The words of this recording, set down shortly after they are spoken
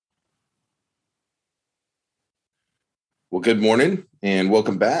Well, good morning and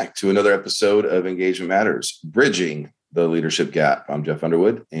welcome back to another episode of Engagement Matters, Bridging the Leadership Gap. I'm Jeff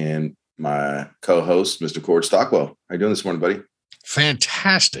Underwood and my co-host, Mr. Cord Stockwell. How are you doing this morning, buddy?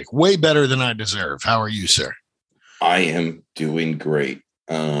 Fantastic. Way better than I deserve. How are you, sir? I am doing great.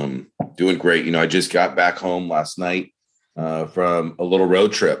 Doing great. I just got back home last night from a little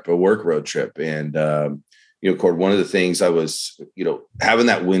road trip, a work road trip. And, Cord, one of the things I was, having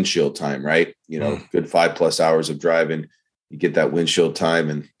that windshield time, right? Good 5+ hours of driving. You get that windshield time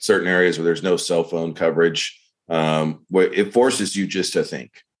in certain areas where there's no cell phone coverage, where it forces you just to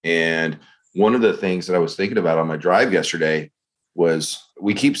think. And one of the things that I was thinking about on my drive yesterday was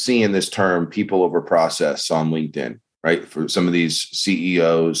we keep seeing this term people over process on LinkedIn, right? For some of these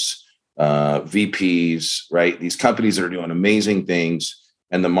CEOs, VPs, right? These companies that are doing amazing things.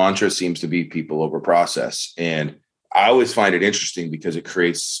 And the mantra seems to be people over process. And I always find it interesting because it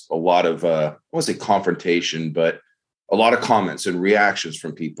creates a lot of, I won't say confrontation, but a lot of comments and reactions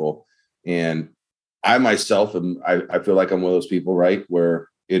from people. And I myself, I feel like I'm one of those people, right, where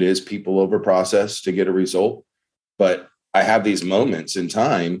it is people over process to get a result. But I have these moments in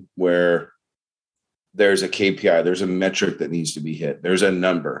time where there's a KPI, there's a metric that needs to be hit. There's a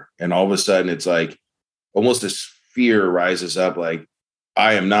number. And all of a sudden it's like almost this fear rises up, like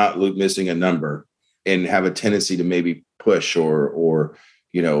I am not missing a number, and have a tendency to maybe push or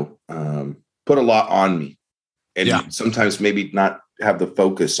put a lot on me. And sometimes maybe not have the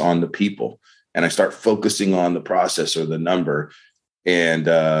focus on the people. And I start focusing on the process or the number. And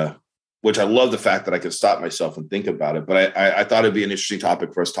which I love the fact that I can stop myself and think about it. But I thought it'd be an interesting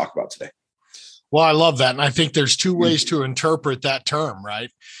topic for us to talk about today. Well, I love that. And I think there's two ways to interpret that term,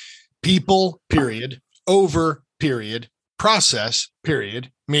 right? People, period, over, period, process,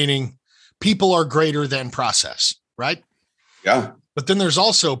 period, meaning people are greater than process, right? Yeah. But then there's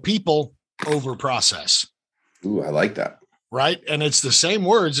also people over process. Ooh, I like that. Right. And it's the same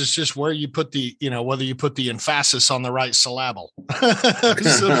words. It's just where you put the, whether you put the emphasis on the right syllable.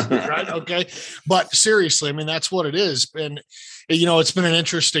 Right. Okay. But seriously, I mean, that's what it is. And, it's been an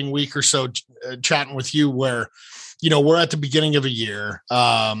interesting week or so chatting with you where, we're at the beginning of a year.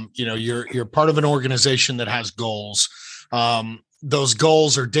 You're part of an organization that has goals. Those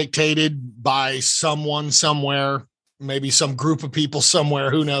goals are dictated by someone somewhere, maybe some group of people somewhere,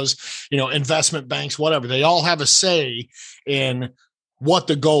 who knows, investment banks, whatever. They all have a say in what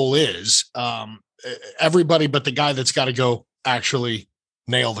the goal is. Everybody but the guy that's got to go actually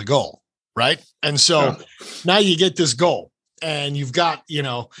nail the goal. Right. And so now you get this goal and you've got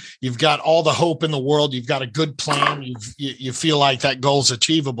all the hope in the world. You've got a good plan. You feel like that goal's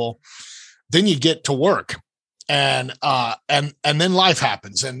achievable. Then you get to work. And then life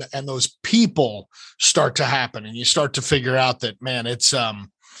happens and those people start to happen and you start to figure out that, man, it's,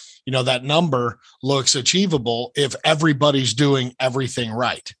 that number looks achievable if everybody's doing everything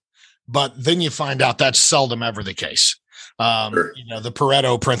right. But then you find out that's seldom ever the case. Sure. The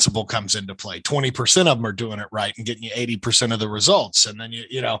Pareto principle comes into play. 20% of them are doing it right and getting you 80% of the results. And then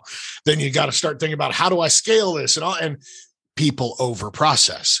then you got to start thinking about, how do I scale this and people over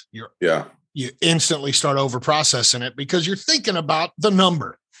process. You instantly start over processing it because you're thinking about the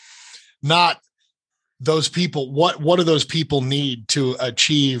number, not those people. What do those people need to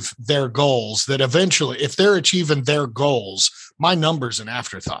achieve their goals that eventually, if they're achieving their goals, my number's an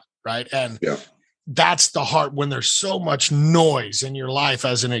afterthought, right? And that's the heart when there's so much noise in your life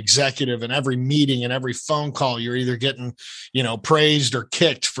as an executive, and every meeting and every phone call, you're either getting, praised or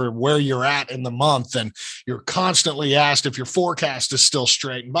kicked for where you're at in the month. And you're constantly asked if your forecast is still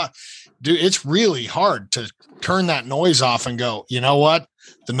straight. But dude, it's really hard to turn that noise off and go, you know what?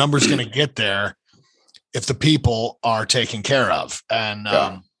 The number's going to get there if the people are taken care of. And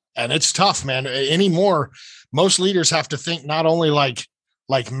it's tough, man. Anymore, most leaders have to think not only like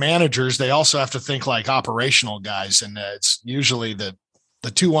managers, they also have to think like operational guys. And it's usually the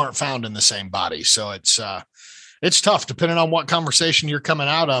two aren't found in the same body. So it's tough depending on what conversation you're coming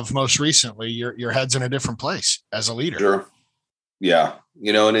out of. Most recently, your head's in a different place as a leader. Sure. Yeah.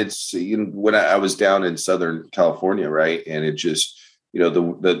 And it's, when I was down in Southern California, right. And it just,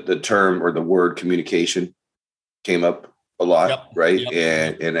 the term or the word communication came up a lot. Right.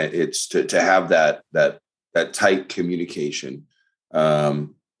 Yep. And it's to have that tight communication.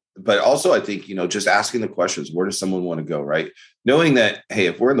 But also I think, just asking the questions, where does someone want to go? Right. Knowing that, hey,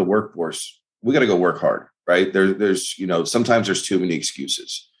 if we're in the workforce, we got to go work hard. Right. There's, sometimes there's too many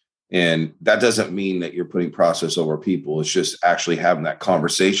excuses. And that doesn't mean that you're putting process over people. It's just actually having that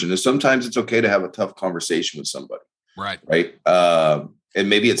conversation. And sometimes it's okay to have a tough conversation with somebody. Right. Right. And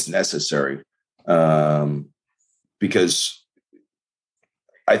maybe it's necessary because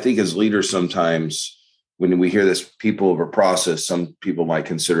I think as leaders, sometimes when we hear this people over process, some people might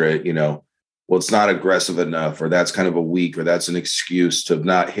consider it, well, it's not aggressive enough, or that's kind of a weak, or that's an excuse to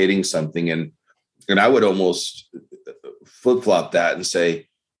not hitting something. And I would almost flip flop that and say,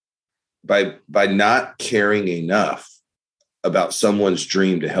 by not caring enough about someone's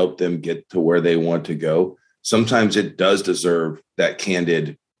dream to help them get to where they want to go, sometimes it does deserve that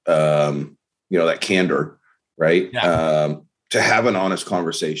candid, that candor, right? Yeah. To have an honest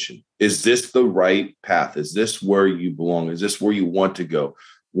conversation. Is this the right path? Is this where you belong? Is this where you want to go?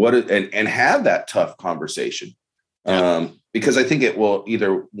 And have that tough conversation. Yeah. Because I think it will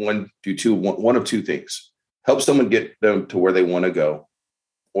either one of two things: help someone get them to where they want to go,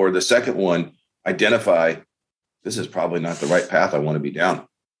 or the second one, identify, this is probably not the right path I want to be down,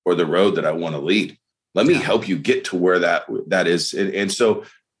 or the road that I want to lead. Let me help you get to where that is. And so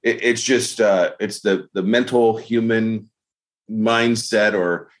it's just, it's the mental human mindset,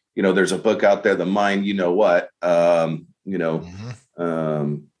 or, there's a book out there, The Mind,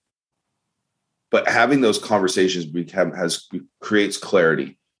 but having those conversations creates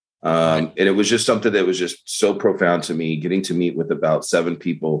clarity. And it was just something that was just so profound to me, getting to meet with about 7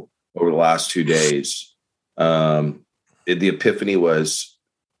 people over the last 2 days. The epiphany was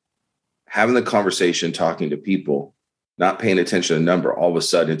having the conversation, talking to people, not paying attention to the number. All of a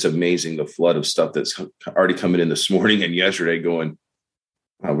sudden, it's amazing the flood of stuff that's already coming in this morning and yesterday going,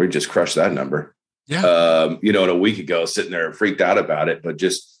 oh, we just crushed that number. Yeah. And a week ago, sitting there freaked out about it, but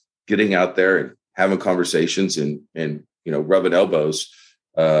just getting out there and having conversations and rubbing elbows,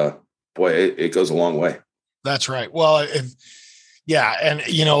 it goes a long way. That's right. Well, and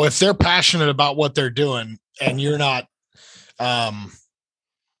if they're passionate about what they're doing and you're not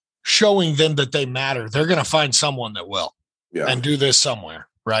showing them that they matter, they're going to find someone that will and do this somewhere.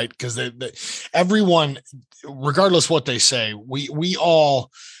 Right. Because everyone, regardless what they say, we all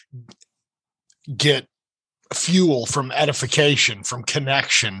get fuel from edification, from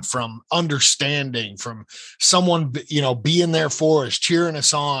connection, from understanding, from someone, being there for us, cheering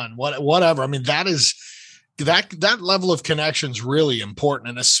us on, whatever. I mean, that level of connection is really important.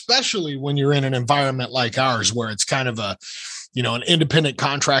 And especially when you're in an environment like ours, where it's kind of an independent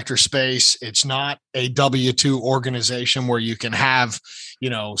contractor space. It's not a W-2 organization where you can have,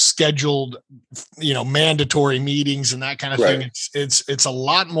 scheduled, mandatory meetings and that kind of thing. It's a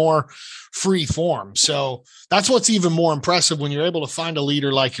lot more free form. So that's what's even more impressive when you're able to find a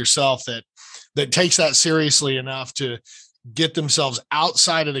leader like yourself that takes that seriously enough to get themselves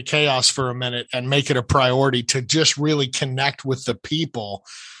outside of the chaos for a minute and make it a priority to just really connect with the people.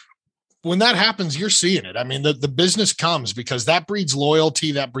 When that happens, you're seeing it. I mean, the business comes because that breeds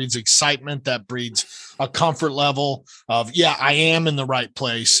loyalty, that breeds excitement, that breeds a comfort level of, I am in the right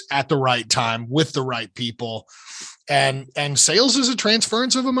place at the right time with the right people. And sales is a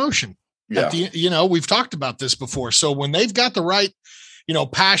transference of emotion. Yeah. We've talked about this before. So when they've got the right,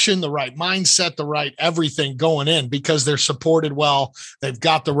 passion, the right mindset, the right everything going in, because they're supported well, they've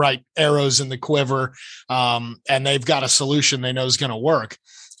got the right arrows in the quiver, and they've got a solution they know is going to work.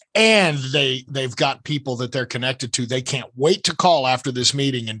 And they've got people that they're connected to. They can't wait to call after this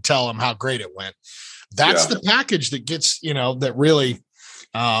meeting and tell them how great it went. That's the package that gets, that really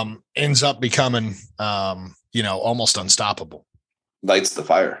ends up becoming, almost unstoppable. Lights the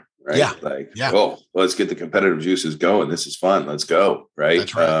fire, right? Yeah. Oh, let's get the competitive juices going. This is fun. Let's go. Right.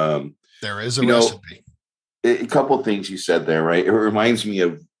 That's right. There is a recipe. A couple of things you said there, right? It reminds me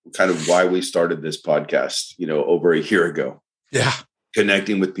of kind of why we started this podcast, over a year ago. Yeah.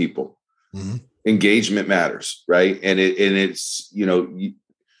 Connecting with people. Mm-hmm. Engagement matters, right? And it's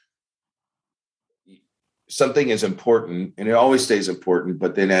something is important, and it always stays important.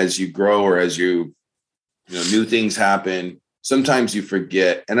 But then as you grow, or as new things happen, sometimes you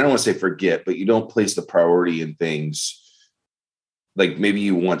forget. And I don't want to say forget, but you don't place the priority in things like maybe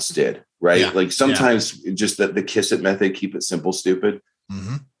you once did, right? Yeah. Like sometimes just the kiss it method, keep it simple, stupid.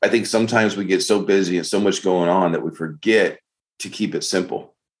 Mm-hmm. I think sometimes we get so busy and so much going on that we forget to keep it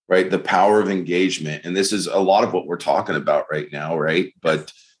simple, right? The power of engagement. And this is a lot of what we're talking about right now, right?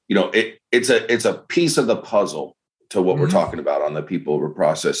 But, it's a piece of the puzzle to what we're talking about on the people over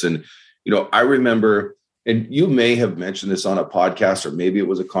process. And, I remember, and you may have mentioned this on a podcast, or maybe it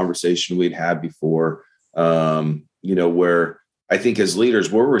was a conversation we'd had before, where I think as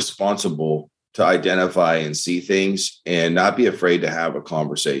leaders, we're responsible to identify and see things and not be afraid to have a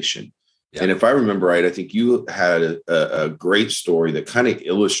conversation. Yeah. And if I remember right, I think you had a great story that kind of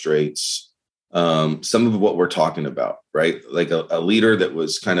illustrates some of what we're talking about, right? Like a leader that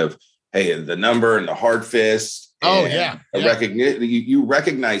was kind of, hey, the number and the hard fist. Oh, yeah. You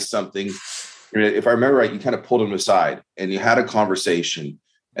recognize something. If I remember right, you kind of pulled him aside and you had a conversation,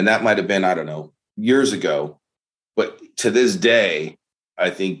 and that might have been, I don't know, years ago, but to this day, I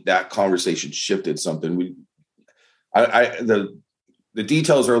think that conversation shifted something. The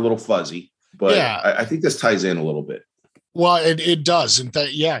details are a little fuzzy, but Yeah. I think this ties in a little bit. Well, it does. And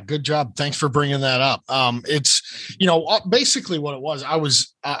yeah, good job. Thanks for bringing that up. It's, basically what it was,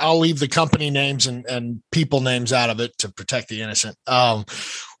 I'll leave the company names and people names out of it to protect the innocent.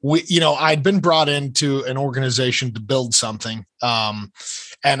 I'd been brought into an organization to build something. And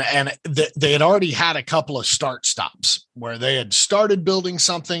they had already had a couple of start stops where they had started building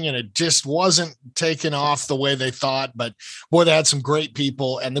something and it just wasn't taken off the way they thought, but boy, they had some great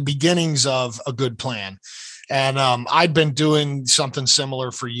people and the beginnings of a good plan. And I'd been doing something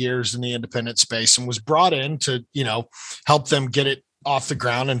similar for years in the independent space and was brought in to, help them get it off the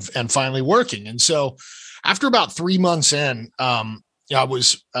ground and finally working. And so after about 3 months in,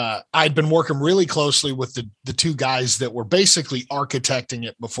 I'd been working really closely with the two guys that were basically architecting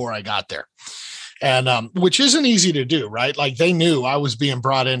it before I got there. And which isn't easy to do, right? Like they knew I was being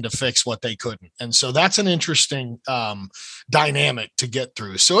brought in to fix what they couldn't. And so that's an interesting dynamic to get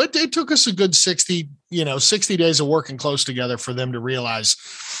through. So it took us a good 60 days of working close together for them to realize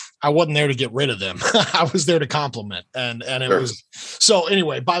I wasn't there to get rid of them. I was there to complement. And it Sure. was, so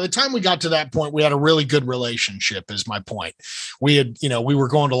anyway, by the time we got to that point, we had a really good relationship is my point. We had, we were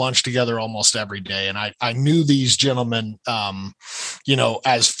going to lunch together almost every day. And I knew these gentlemen,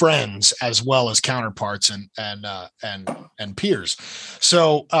 as friends, as well as counterparts and peers.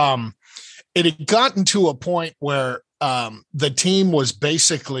 So it had gotten to a point where the team was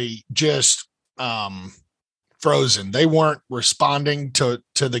basically just, frozen. They weren't responding to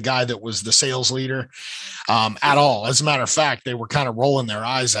the guy that was the sales leader at all. As a matter of fact, they were kind of rolling their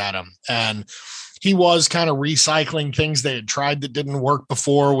eyes at him. And he was kind of recycling things they had tried that didn't work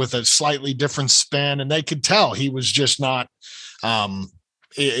before with a slightly different spin. And they could tell he was just not,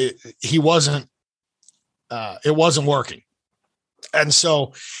 it wasn't working. And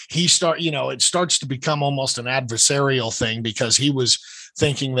so it starts to become almost an adversarial thing because he was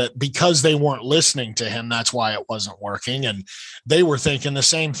thinking that because they weren't listening to him, that's why it wasn't working. And they were thinking the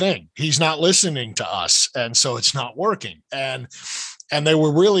same thing. He's not listening to us. And so it's not working. And they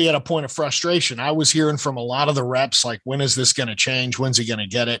were really at a point of frustration. I was hearing from a lot of the reps, like, when is this going to change? When's he going to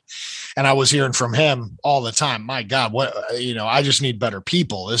get it? And I was hearing from him all the time. My God, I just need better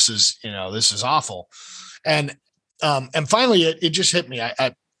people. This is awful. And finally it just hit me.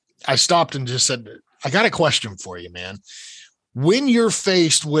 I stopped and just said, I got a question for you, man. When you're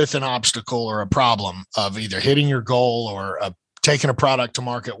faced with an obstacle or a problem of either hitting your goal or taking a product to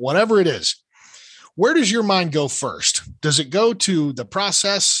market, whatever it is, where does your mind go first? Does it go to the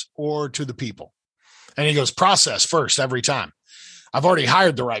process or to the people? And he goes, process first every time. I've already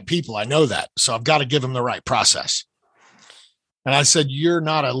hired the right people. I know that. So I've got to give them the right process. And I said, you're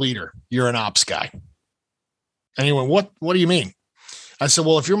not a leader. You're an ops guy. And he went, what do you mean? I said,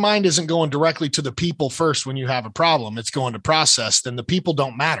 well, if your mind isn't going directly to the people first when you have a problem, it's going to process, then the people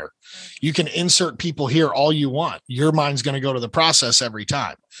don't matter. You can insert people here all you want. Your mind's going to go to the process every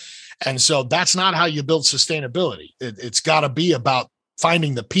time. And so that's not how you build sustainability. It's got to be about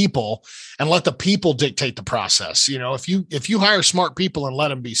finding the people and let the people dictate the process. If you hire smart people and let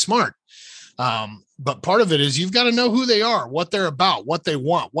them be smart, but part of it is you've got to know who they are, what they're about, what they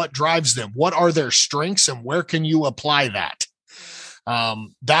want, what drives them, what are their strengths, and where can you apply that?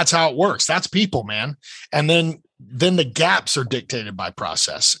 That's how it works. That's people, man. And then the gaps are dictated by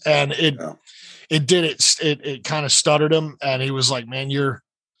process. And it kind of stuttered him. And he was like, man, you're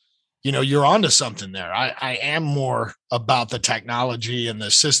onto something there. I am more about the technology and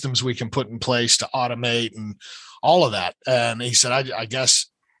the systems we can put in place to automate and all of that. And he said, I guess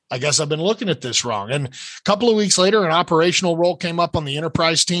I've been looking at this wrong. And a couple of weeks later, an operational role came up on the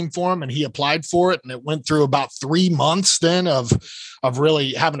enterprise team for him and he applied for it. And it went through about 3 months then of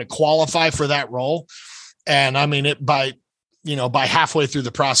really having to qualify for that role. And I mean, by halfway through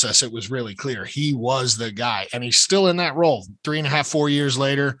the process, it was really clear he was the guy, and he's still in that role 3.5, 4 years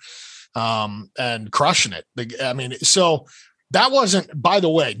later, and crushing it. So that wasn't, by the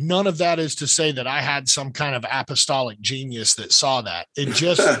way, none of that is to say that I had some kind of apostolic genius that saw that. It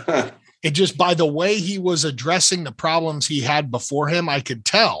just by the way he was addressing the problems he had before him, I could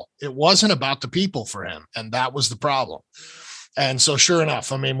tell it wasn't about the people for him. And that was the problem. And so sure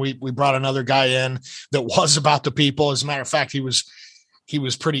enough, I mean, we brought another guy in that was about the people. As a matter of fact, he was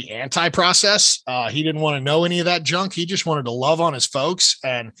pretty anti-process. He didn't want to know any of that junk. He just wanted to love on his folks.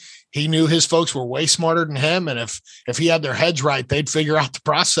 And he knew his folks were way smarter than him. And if he had their heads right, they'd figure out the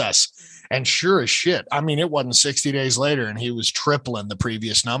process. And sure as shit, I mean, it wasn't 60 days later and he was tripling the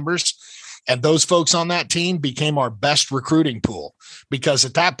previous numbers. And those folks on that team became our best recruiting pool, because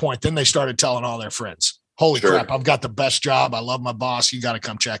at that point, then they started telling all their friends, holy crap, I've got the best job. I love my boss. You got to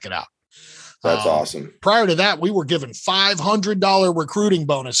come check it out. That's awesome. Prior to that, we were giving $500 recruiting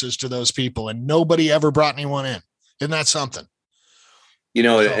bonuses to those people, and nobody ever brought anyone in. Isn't that something? And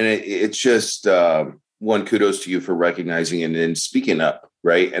it's just one, kudos to you for recognizing and then speaking up,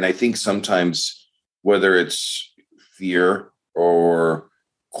 right? And I think sometimes, whether it's fear or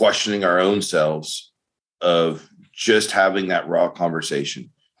questioning our own selves, of just having that raw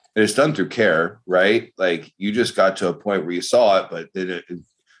conversation, and it's done through care, right? Like, you just got to a point where you saw it, but then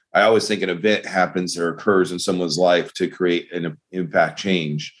I always think an event happens or occurs in someone's life to create an impact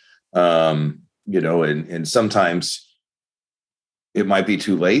change, and sometimes it might be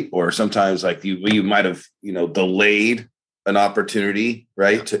too late, or sometimes like you might have, delayed an opportunity,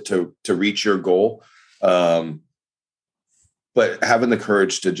 right, to reach your goal. But having the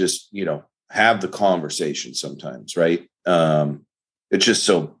courage to just, have the conversation sometimes, right? It's just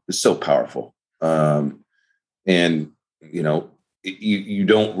it's so powerful. You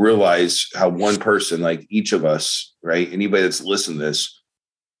don't realize how one person, like each of us, right? Anybody that's listened to this,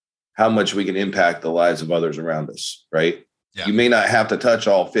 how much we can impact the lives of others around us, right? Yeah. You may not have to touch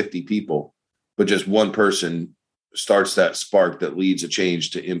all 50 people, but just one person starts that spark that leads a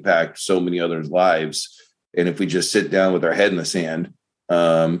change to impact so many others' lives. And if we just sit down with our head in the sand,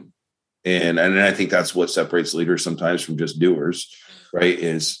 and I think that's what separates leaders sometimes from just doers, right?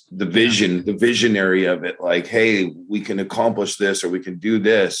 Is the vision, the visionary of it. Like, hey, we can accomplish this, or we can do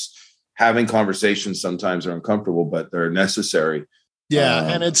this. Having conversations sometimes are uncomfortable, but they're necessary. Yeah.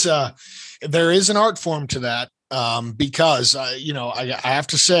 And it's, there is an art form to that. Because, I have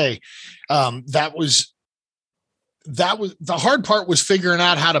to say, that was the hard part, was figuring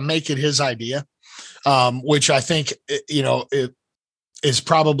out how to make it his idea, which I think, it is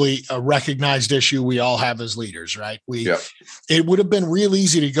probably a recognized issue we all have as leaders, right? It would have been real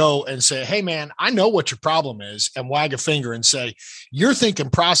easy to go and say, hey man, I know what your problem is, and wag a finger and say, you're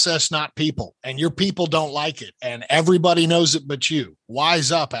thinking process, not people, and your people don't like it. And everybody knows it, but you.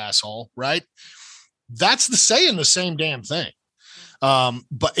 Wise up, asshole. Right. That's saying the same damn thing.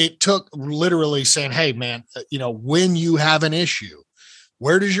 But it took literally saying, hey man, when you have an issue,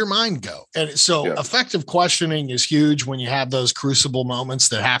 where does your mind go? And so effective questioning is huge when you have those crucible moments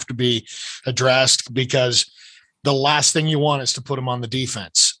that have to be addressed, because the last thing you want is to put them on the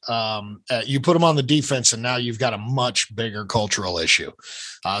defense. You put them on the defense, and now you've got a much bigger cultural issue.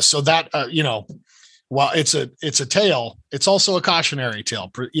 So that, while it's a tale, it's also a cautionary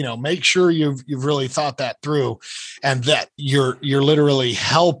tale. Make sure you've really thought that through, and that you're literally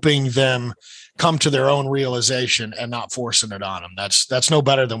helping them come to their own realization and not forcing it on them. That's no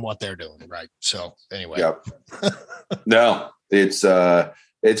better than what they're doing, right? So anyway, no, it's a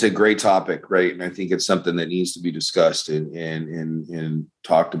great topic, right? And I think it's something that needs to be discussed and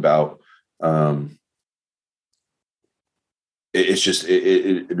talked about. It's just,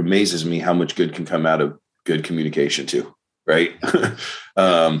 it amazes me how much good can come out of good communication too. Right.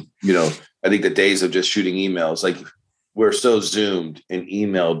 I think the days of just shooting emails, like, we're so zoomed and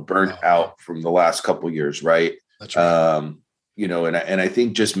emailed, burnt out from the last couple of years. Right. That's right. And I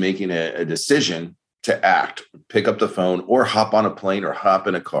think just making a decision to act, pick up the phone, or hop on a plane, or hop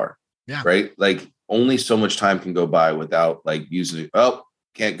in a car. Yeah. Right. Like, only so much time can go by without like using it. Oh,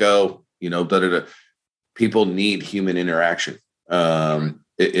 can't go, People need human interaction. It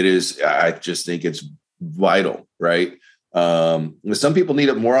is, I just think it's vital, right? Some people need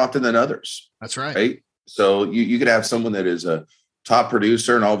it more often than others. That's right. Right. So you could have someone that is a top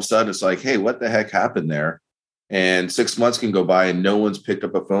producer, and all of a sudden it's like, hey, what the heck happened there? And 6 months can go by and no one's picked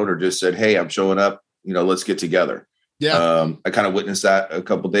up a phone or just said, hey, I'm showing up, let's get together. Yeah. I kind of witnessed that a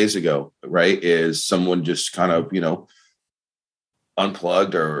couple of days ago, right? Is someone just kind of,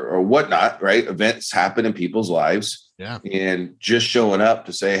 unplugged or whatnot, right? Events happen in people's lives. Yeah. And just showing up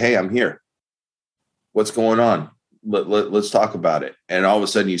to say, hey, I'm here. What's going on? Let's talk about it. And all of a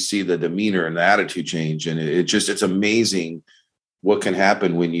sudden you see the demeanor and the attitude change. And it's amazing what can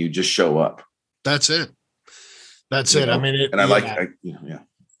happen when you just show up. That's it. I mean,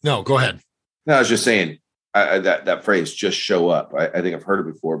 No, go ahead. No, I was just saying that phrase, just show up. I think I've heard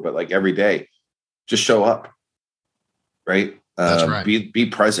it before, but like every day, just show up. Right. That's right. Be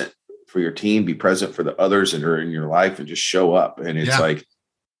present for your team, be present for the others that are in your life, and just show up. And it's like,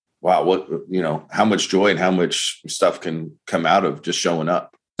 wow, how much joy and how much stuff can come out of just showing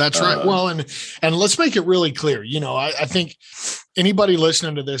up. That's right. Well, and let's make it really clear. I think anybody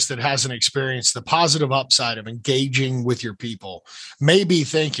listening to this that hasn't experienced the positive upside of engaging with your people may be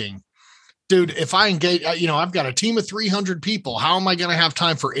thinking, dude, if I engage, I've got a team of 300 people. How am I going to have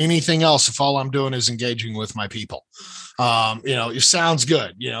time for anything else if all I'm doing is engaging with my people? It sounds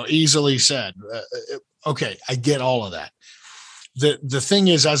good, easily said. Okay, I get all of that. The thing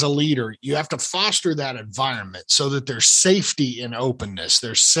is, as a leader, you have to foster that environment so that there's safety in openness,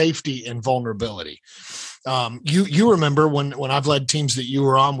 there's safety in vulnerability. You remember when I've led teams that you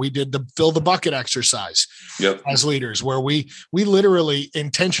were on, we did the fill the bucket exercise as leaders, where we literally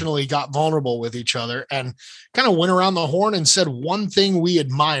intentionally got vulnerable with each other and kind of went around the horn and said one thing we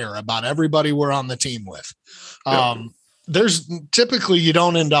admire about everybody we're on the team with. There's typically, you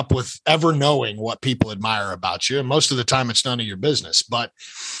don't end up with ever knowing what people admire about you. And most of the time it's none of your business, but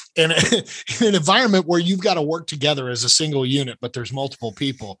in an environment where you've got to work together as a single unit, but there's multiple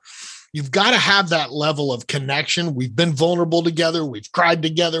people, you've got to have that level of connection. We've been vulnerable together. We've cried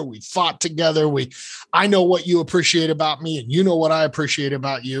together. We've fought together. I know what you appreciate about me and you know what I appreciate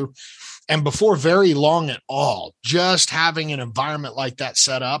about you. And before very long at all, just having an environment like that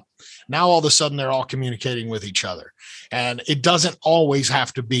set up, now all of a sudden they're all communicating with each other. And it doesn't always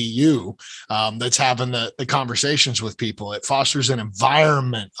have to be you that's having the conversations with people. It fosters an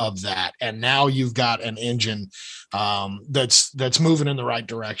environment of that. And now you've got an engine that's moving in the right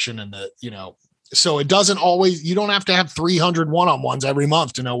direction. And so it doesn't always, you don't have to have 300 one-on-ones every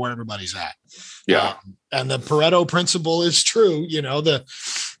month to know where everybody's at. Yeah. And the Pareto principle is true.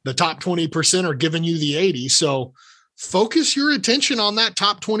 The top 20% are giving you the 80. So focus your attention on that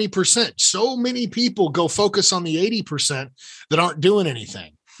top 20%. So many people go focus on the 80% that aren't doing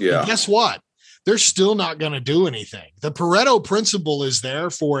anything. Yeah. And guess what? They're still not going to do anything. The Pareto principle is there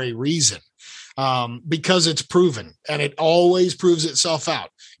for a reason, because it's proven and it always proves itself out.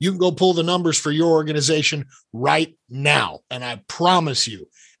 You can go pull the numbers for your organization right now. And I promise you,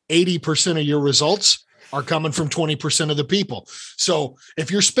 80% of your results are coming from 20% of the people. So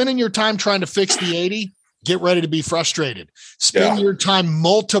if you're spending your time trying to fix the 80, get ready to be frustrated. Spend your time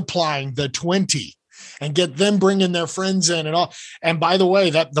multiplying the 20 and get them bringing their friends in and all. And by the way,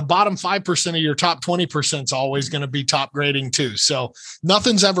 that the bottom 5% of your top 20% is always going to be top grading too. So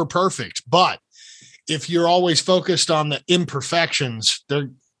nothing's ever perfect, but if you're always focused on the imperfections,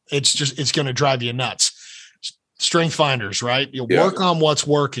 it's going to drive you nuts. Strength finders, right? You'll work on what's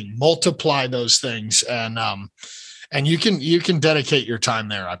working, multiply those things. And you can dedicate your time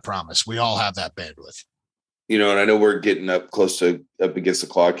there. I promise. We all have that bandwidth. And I know we're getting up against the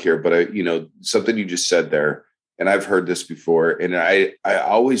clock here, but something you just said there, and I've heard this before, and I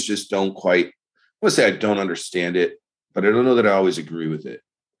always just don't quite, I want to say I don't understand it, but I don't know that I always agree with it.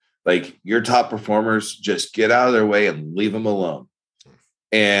 Like, your top performers, just get out of their way and leave them alone.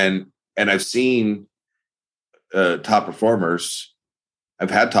 And I've seen top performers.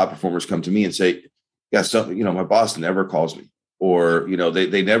 I've had top performers come to me and say, yeah, my boss never calls me, or,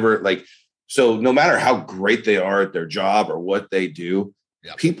 they never so no matter how great they are at their job or what they do,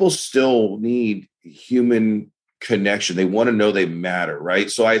 people still need human connection. They want to know they matter.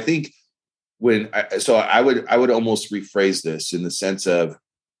 Right. So I think I would almost rephrase this in the sense of,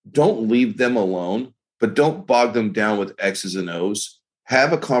 don't leave them alone, but don't bog them down with X's and O's.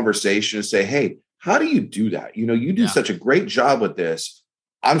 Have a conversation and say, hey, how do you do that? You do such a great job with this.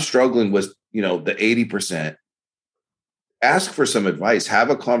 I'm struggling with, the 80%. Ask for some advice, have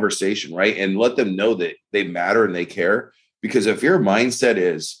a conversation, right? And let them know that they matter and they care. Because if your mindset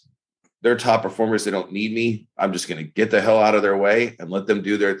is they're top performers, they don't need me, I'm just going to get the hell out of their way and let them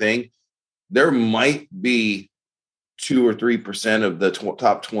do their thing. There might be 2 or 3% of the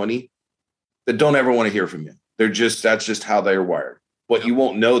top 20 that don't ever want to hear from you. That's just how they're wired. But you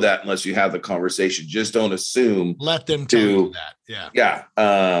won't know that unless you have the conversation. Just don't assume. Let them tell you that.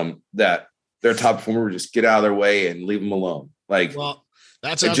 That their top performer, just get out of their way and leave them alone. It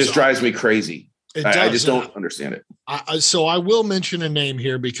just drives me crazy. I just don't understand it. So I will mention a name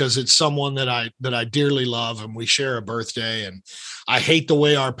here because it's someone that I dearly love, and we share a birthday, and I hate the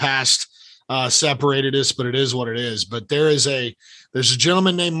way our past separated us, but it is what it is. But there's a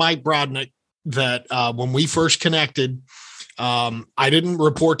gentleman named Mike Brodnick that when we first connected, I didn't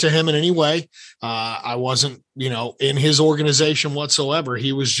report to him in any way. I wasn't, in his organization whatsoever.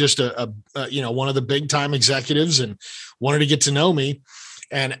 He was just one of the big time executives and wanted to get to know me.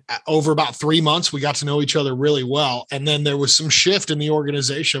 And over about 3 months, we got to know each other really well. And then there was some shift in the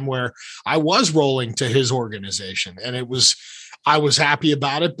organization where I was rolling to his organization, and I was happy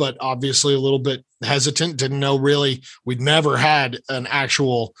about it, but obviously a little bit hesitant, didn't know really, we'd never had an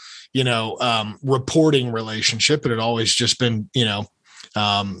actual, reporting relationship. It had always just been,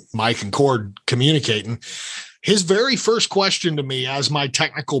 Mike and Cord communicating. His very first question to me as my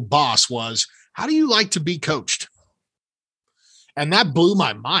technical boss was, how do you like to be coached? And that blew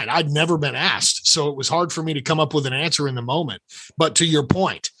my mind. I'd never been asked. So it was hard for me to come up with an answer in the moment. But to your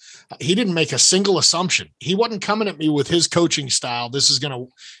point, he didn't make a single assumption. He wasn't coming at me with his coaching style. This is going to,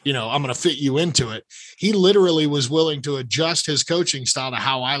 I'm going to fit you into it. He literally was willing to adjust his coaching style to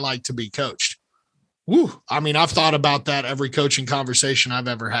how I like to be coached. Woo. I mean, I've thought about that every coaching conversation I've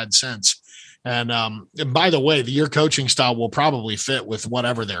ever had since. And by the way, your coaching style will probably fit with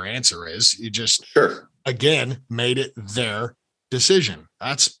whatever their answer is. You just, again, made it their decision.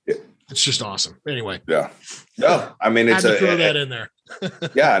 It's just awesome. Anyway. Yeah. No, I mean, it's throw that in there.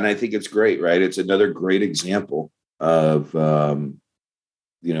 Yeah. And I think it's great, right? It's another great example of,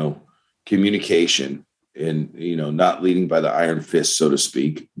 communication and, not leading by the iron fist, so to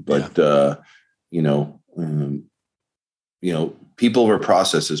speak, but, people over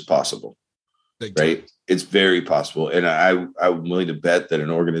process is possible, right? It's very possible. And I'm willing to bet that an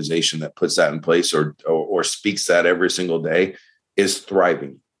organization that puts that in place or speaks that every single day is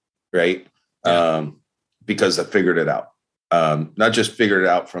thriving, right? Yeah. Because I figured it out. Not just figured it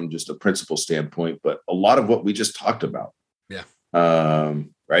out from just a principle standpoint, but a lot of what we just talked about. Yeah.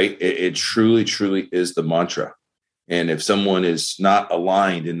 Right. It truly, truly is the mantra. And if someone is not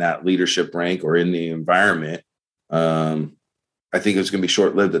aligned in that leadership rank or in the environment, I think it's going to be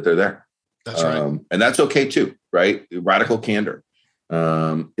short-lived that they're there. That's right. And that's okay too, right? Radical Candor.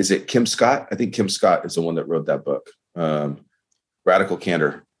 Is it Kim Scott? I think Kim Scott is the one that wrote that book. Radical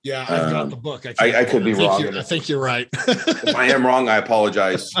Candor. Yeah, I've got the book. I could be wrong. I think you're right. If I am wrong, I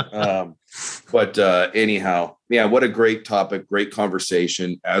apologize. But anyhow, yeah, what a great topic, great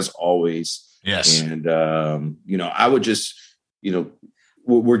conversation as always. Yes. And I would just,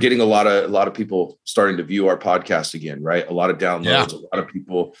 we're getting a lot of people starting to view our podcast again, right? A lot of downloads, a lot of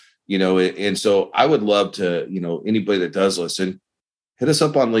people, and so I would love to, anybody that does listen, hit us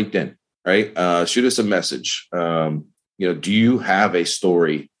up on LinkedIn, right? Shoot us a message. Do you have a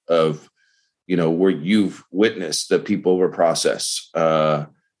story of, where you've witnessed the people over process? How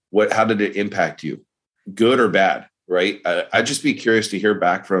did it impact you? Good or bad, right? I'd just be curious to hear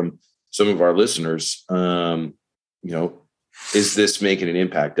back from some of our listeners. Is this making an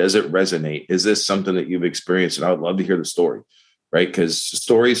impact? Does it resonate? Is this something that you've experienced? And I would love to hear the story, right? Because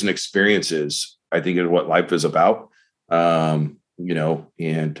stories and experiences, I think, is what life is about. And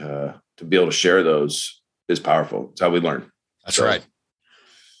to be able to share those is powerful. It's how we learn. That's right.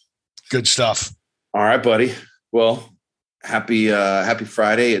 Good stuff. All right, buddy. Well, happy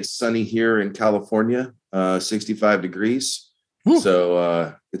Friday. It's sunny here in California, 65 degrees. Woo.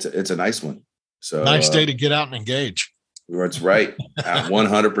 So it's a nice one. So nice day to get out and engage. That's right.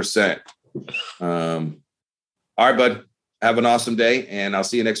 100%. All right, bud. Have an awesome day, and I'll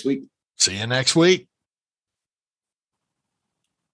see you next week. See you next week.